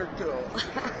Cool.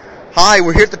 Hi,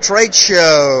 we're here at the trade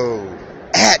show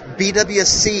at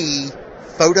BWC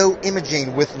Photo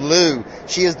Imaging with Lou.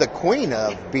 She is the queen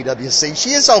of BWC. She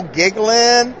is all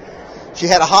giggling. She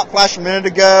had a hot flash a minute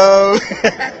ago.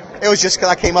 It was just because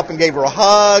I came up and gave her a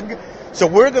hug. So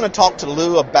we're going to talk to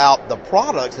Lou about the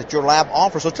products that your lab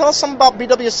offers. So tell us something about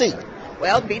BWC.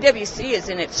 Well, BWC is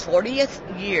in its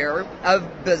 40th year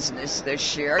of business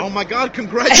this year. Oh my God,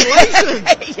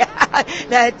 congratulations! Yeah,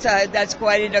 that's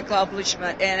quite an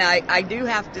accomplishment. And I do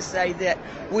have to say that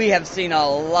we have seen a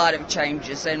lot of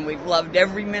changes, and we've loved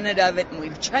every minute of it, and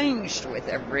we've changed with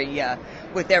every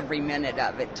minute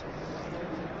of it.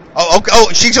 Oh, okay. Oh,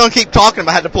 she's going to keep talking.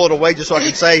 I had to pull it away just so I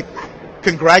can say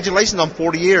congratulations on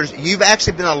 40 years. You've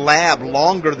actually been a lab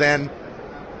longer than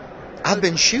I've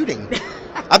been shooting.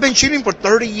 I've been shooting for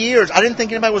 30 years. I didn't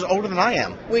think anybody was older than I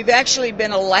am. We've actually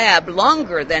been a lab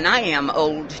longer than I am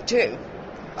old, too.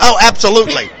 Oh,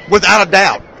 absolutely. Without a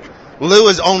doubt. Lou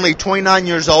is only 29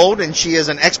 years old, and she is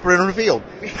an expert in her field.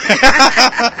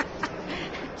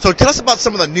 So tell us about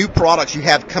some of the new products you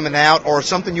have coming out or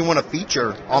something you want to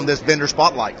feature on this vendor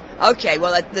spotlight. Okay,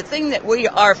 well, the thing that we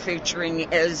are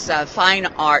featuring is fine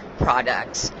art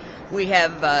products. We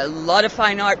have a lot of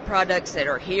fine art products that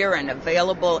are here and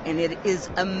available, and it is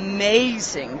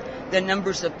amazing the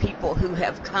numbers of people who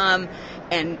have come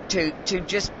and to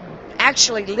just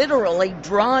actually literally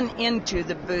drawn into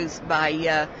the booth by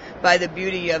the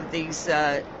beauty of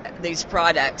these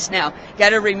products. Now,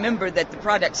 got to remember that the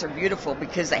products are beautiful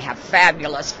because they have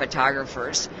fabulous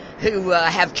photographers who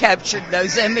have captured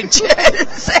those images.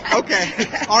 Okay.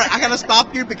 All right, I got to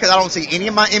stop you because I don't see any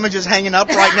of my images hanging up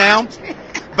right now.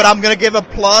 But I'm going to give a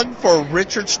plug for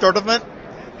Richard Sturdivant.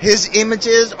 His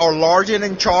images are large and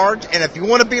in charge, and if you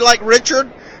want to be like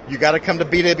Richard, you got to come to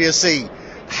BWC.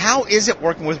 How is it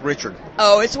working with Richard?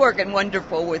 Oh, it's working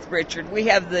wonderful with Richard. We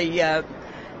have the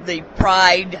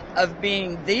pride of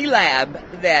being the lab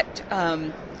that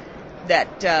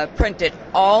printed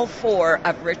all 4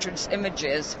 of Richard's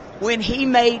images when he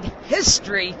made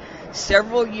history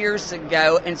several years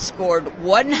ago and scored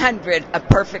 100, a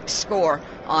perfect score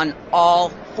on all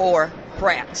 4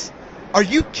 prints. Are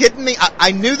you kidding me?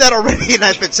 I knew that already, and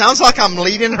if it sounds like I'm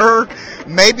leading her,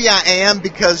 maybe I am,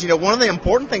 because, one of the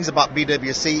important things about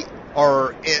BWC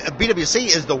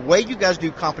is the way you guys do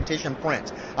competition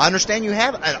prints. I understand you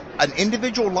have an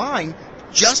individual line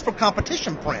just for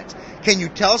competition prints. Can you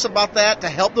tell us about that to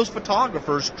help those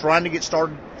photographers trying to get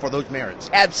started for those merits?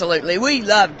 Absolutely. We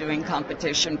love doing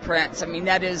competition prints. I mean,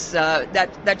 that is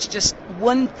that's just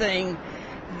one thing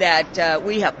that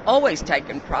we have always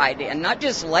taken pride in, not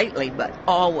just lately, but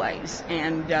always.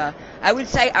 And I would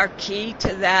say our key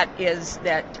to that is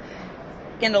that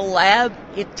in a lab,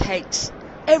 it takes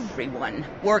everyone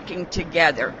working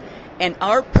together. And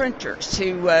our printers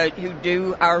who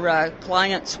do our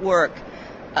clients' work,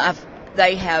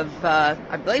 they have,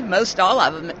 I believe most all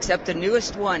of them, except the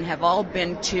newest one, have all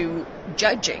been to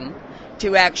judging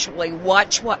to actually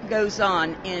watch what goes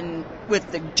on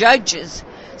with the judges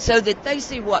so that they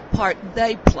see what part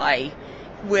they play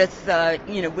with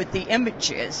the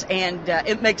images, and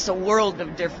it makes a world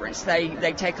of difference.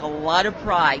 They take a lot of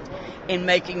pride in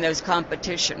making those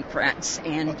competition prints,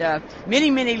 and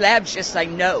many labs just say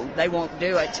no, they won't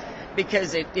do it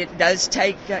because it does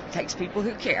takes people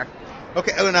who care.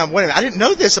 Okay, now wait a minute. I didn't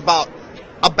know this about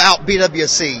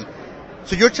BWC.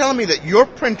 So you're telling me that your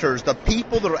printers, the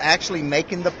people that are actually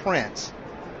making the prints,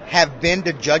 have been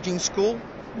to judging school?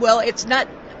 Well, it's not.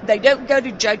 They don't go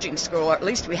to judging school, or at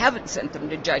least we haven't sent them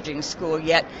to judging school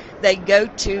yet. They go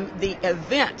to the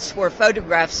events where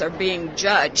photographs are being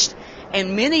judged,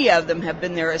 and many of them have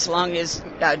been there as long as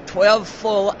 12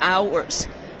 full hours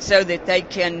so that they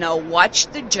can watch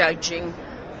the judging,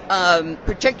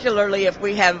 particularly if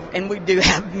we have, and we do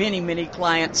have many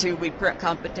clients who we print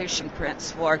competition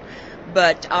prints for,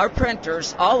 but our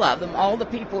printers, all of them, all the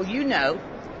people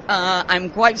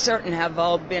I'm quite certain have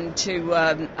all been to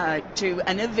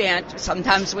an event.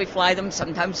 Sometimes we fly them,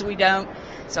 sometimes we don't.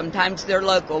 Sometimes they're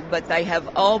local, but they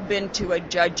have all been to a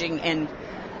judging and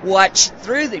watched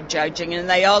through the judging, and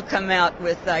they all come out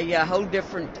with a whole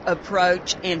different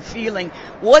approach and feeling.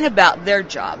 One, about their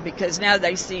job, because now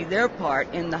they see their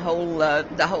part in the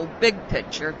whole big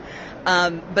picture.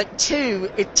 But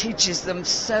 2, it teaches them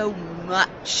so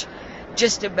much,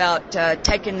 just about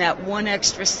taking that one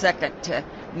extra second to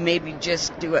maybe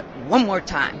just do it one more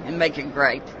time and make it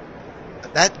great.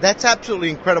 That's absolutely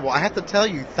incredible. I have to tell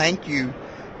you, thank you,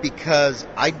 because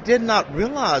I did not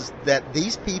realize that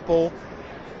these people.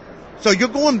 So you're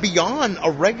going beyond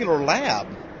a regular lab.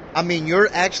 I mean, you're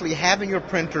actually having your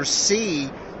printers see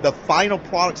the final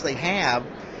products they have,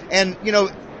 and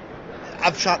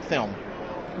I've shot film.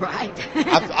 Right.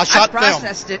 I shot film. I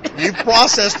processed it. You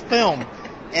processed film.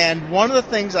 And one of the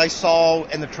things I saw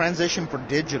in the transition for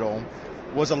digital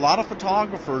was a lot of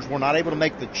photographers were not able to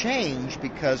make the change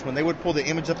because when they would pull the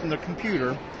image up in their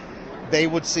computer, they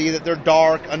would see that they're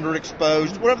dark,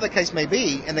 underexposed, whatever the case may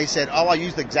be, and they said, oh, I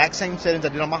used the exact same settings I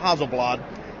did on my Hasselblad,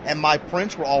 and my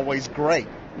prints were always great.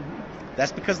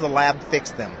 That's because the lab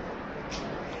fixed them.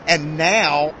 And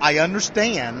now I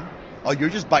understand. Oh, you're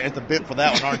just biting at the bit for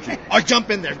that one, aren't you? Oh, jump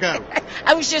in there, go.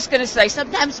 I was just going to say,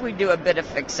 sometimes we do a bit of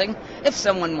fixing if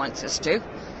someone wants us to.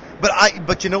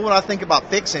 But you know what I think about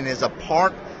fixing is a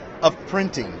part of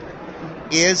printing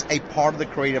is a part of the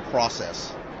creative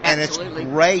process. Absolutely. And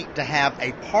it's great to have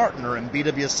a partner in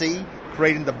BWC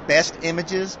creating the best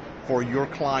images for your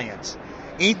clients.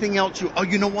 Anything else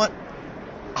you know what?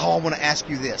 Oh, I want to ask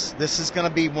you this. This is going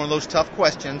to be one of those tough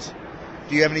questions.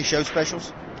 Do you have any show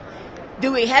specials?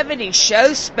 Do we have any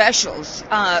show specials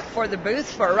for the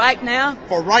booth for right now?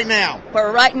 For right now.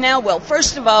 For right now, well,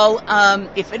 first of all,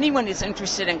 if anyone is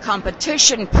interested in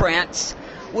competition prints,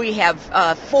 we have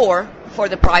 4 for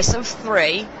the price of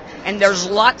 3, and there's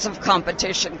lots of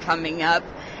competition coming up,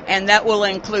 and that will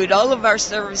include all of our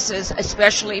services,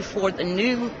 especially for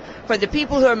the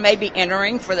people who are maybe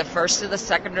entering for the first or the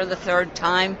second or the third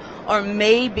time, or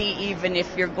maybe even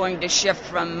if you're going to shift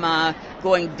from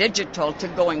going digital to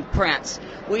going prints.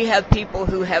 We have people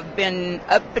who have been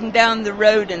up and down the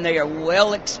road and they are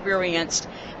well experienced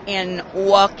in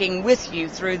walking with you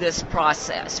through this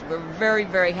process. We're very,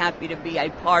 very happy to be a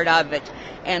part of it,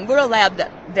 and we're a lab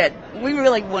that we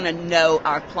really want to know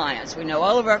our clients. We know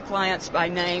all of our clients by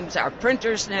names. Our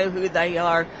printers know who they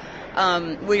are.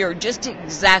 We are just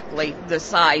exactly the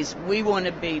size we want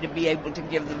to be able to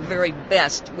give the very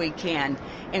best we can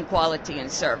in quality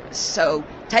and service. So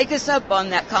take us up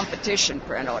on that competition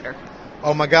print order.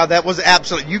 Oh my God, that was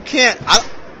absolute. You can't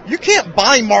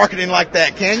buy marketing like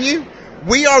that, can you?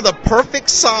 We are the perfect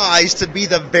size to be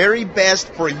the very best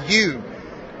for you.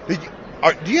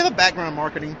 Do you have a background in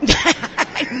marketing?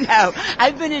 No,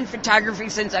 I've been in photography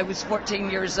since I was 14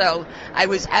 years old. I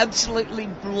was absolutely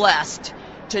blessed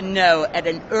to know at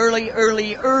an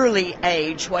early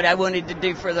age what I wanted to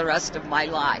do for the rest of my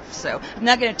life. So I'm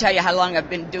not going to tell you how long I've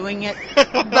been doing it,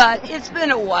 but it's been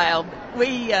a while.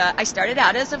 I started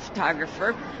out as a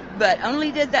photographer, but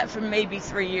only did that for maybe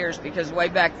 3 years because way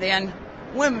back then,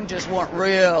 women just weren't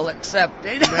real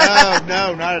accepted.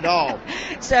 No, not at all.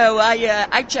 So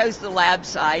I chose the lab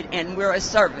side, and we're a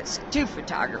service to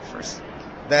photographers.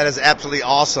 That is absolutely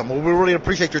awesome. Well, we really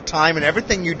appreciate your time and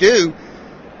everything you do.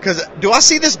 Because do I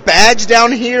see this badge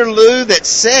down here, Lou, that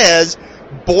says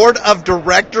Board of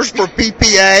Directors for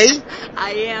PPA?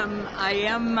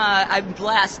 I'm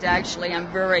blessed, actually.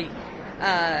 I'm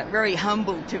very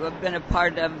humbled to have been a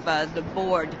part of the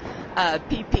board.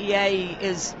 PPA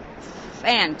is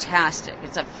fantastic.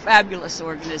 It's a fabulous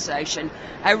organization.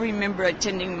 I remember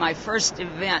attending my first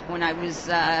event when I was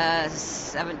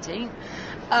 17,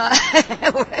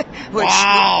 which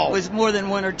was more than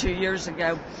 1 or 2 years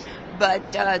ago.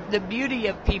 But the beauty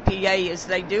of PPA is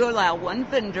they do allow one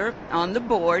vendor on the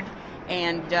board,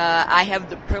 and I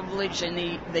have the privilege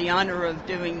and the honor of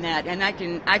doing that. And I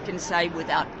can say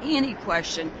without any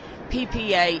question,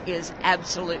 PPA is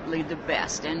absolutely the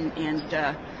best. And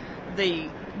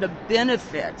the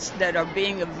benefits that are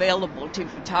being available to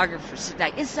photographers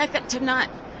today is second to none.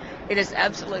 It is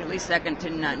absolutely second to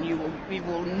none. You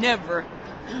will never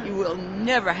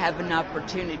have an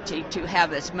opportunity to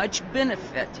have as much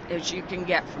benefit as you can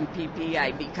get from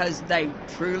PPA because they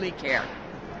truly care.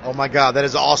 Oh my God, that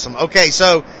is awesome. Okay,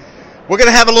 so we're going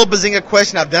to have a little Bazinga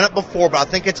question. I've done it before, but I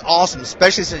think it's awesome,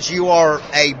 especially since you are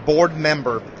a board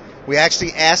member. We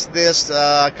actually asked this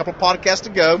a couple of podcasts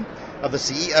ago of the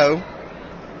CEO.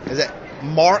 Is it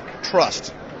Mark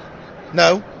Trust?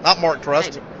 No, not Mark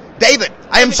Trust. David.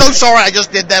 I am so sorry I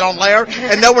just did that on air.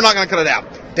 And no, we're not going to cut it out.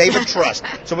 David Trust.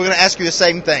 So we're going to ask you the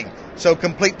same thing. So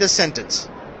complete this sentence.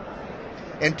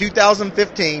 In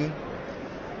 2015,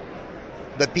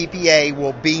 the PPA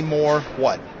will be more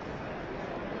what?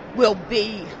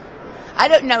 I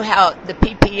don't know how the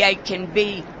PPA can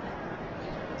be.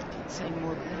 I can't say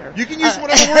more better. You can use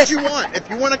whatever words you want. If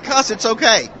you want to cuss, it's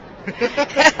okay.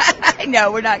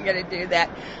 No, we're not going to do that.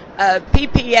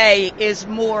 PPA is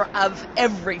more of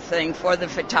everything for the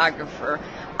photographer.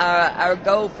 Our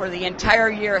goal for the entire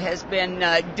year has been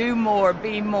do more,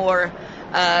 be more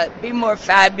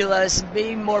fabulous,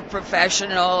 be more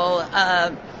professional,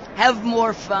 have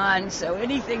more fun. So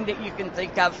anything that you can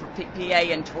think of for PPA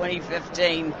in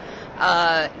 2015,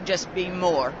 just be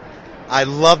more. I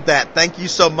love that. Thank you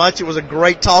so much. It was a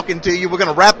great talking to you. We're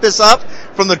going to wrap this up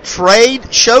from the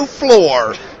trade show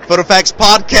floor. PhotoFacts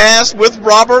podcast with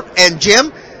Robert and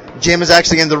Jim. Jim is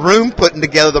actually in the room putting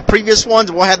together the previous ones.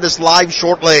 We'll have this live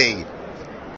shortly.